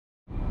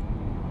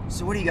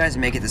So what do you guys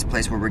make of this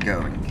place where we're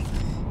going?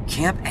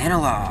 Camp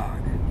Analog.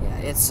 Yeah,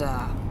 it's,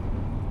 I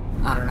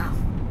don't know.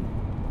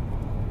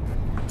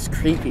 It's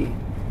creepy.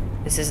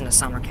 This isn't a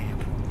summer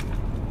camp.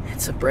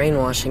 It's a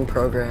brainwashing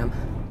program.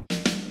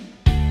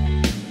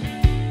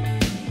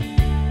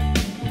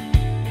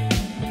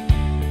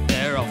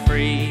 They're all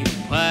free to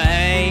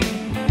play.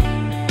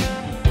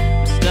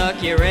 I'm stuck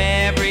here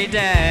every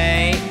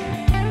day,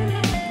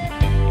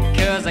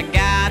 'cause I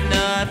got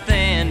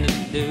nothing to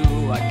do.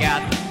 I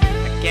got the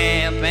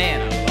camp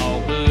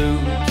analog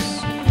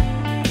blues.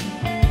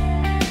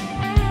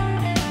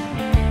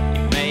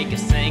 You make a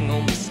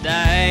single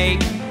mistake,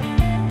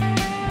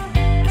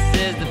 this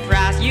is the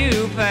price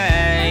you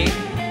pay.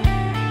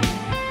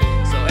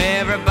 So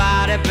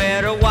everybody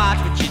better watch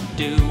what you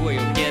do, or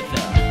you'll get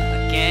the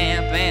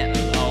camp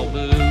analog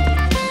blues.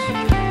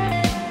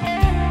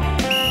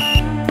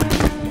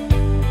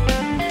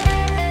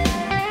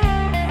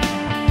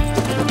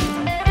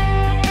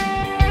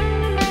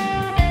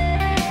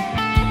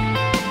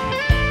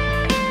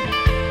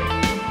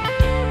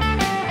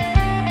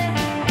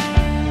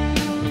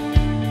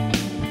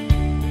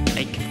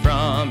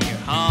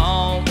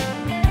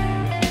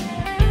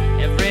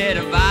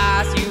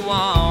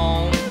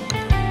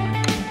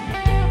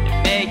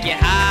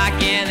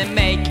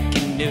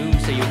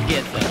 So you'll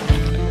get the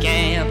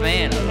camp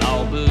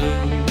analog blues.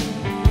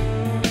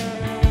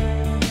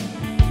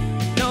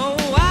 No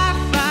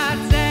Wi-Fi,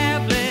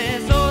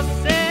 tablets, or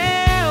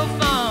cell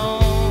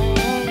phones.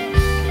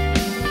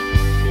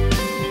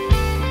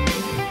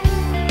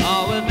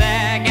 All of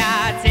that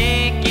got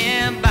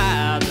taken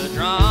by the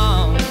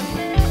drone.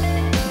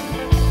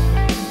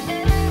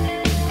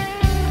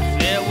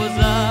 If it was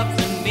up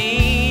to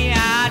me,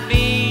 I'd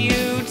be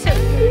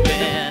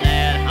YouTubing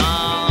at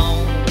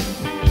home.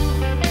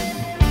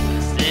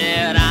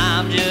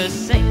 I'm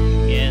just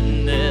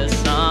singing this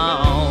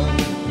song.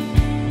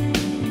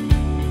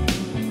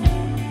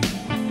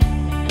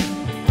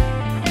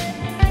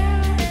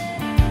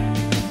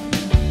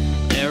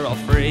 They're all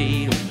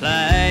free to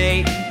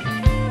play,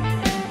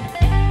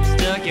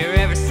 stuck here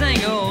every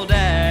single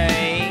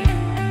day,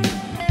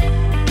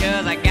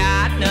 'cause I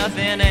got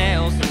nothing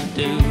else to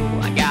do.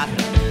 I got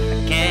the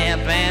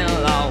camp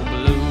analog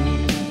blues.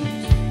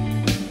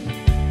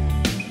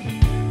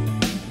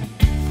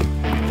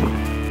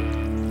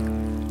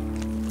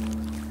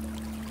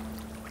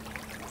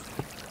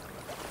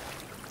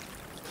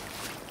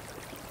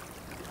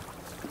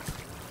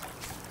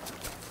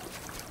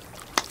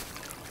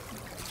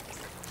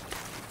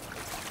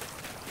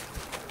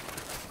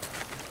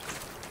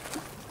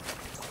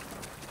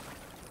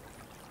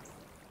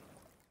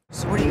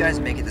 So what do you guys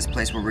make of this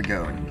place where we're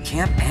going?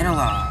 Camp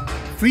Analog.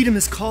 Freedom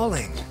is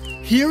calling.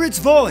 Hear its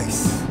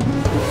voice.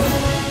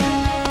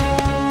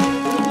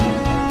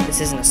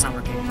 This isn't a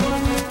summer camp.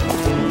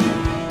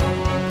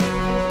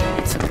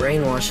 It's a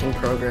brainwashing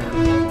program.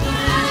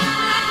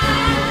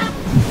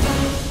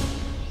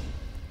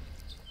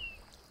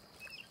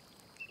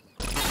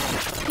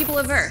 People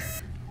of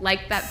Earth,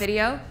 like that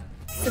video?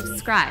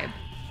 Subscribe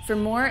for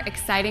more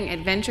exciting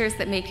adventures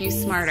that make you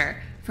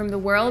smarter from the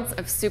worlds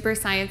of Super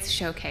Science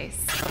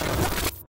Showcase.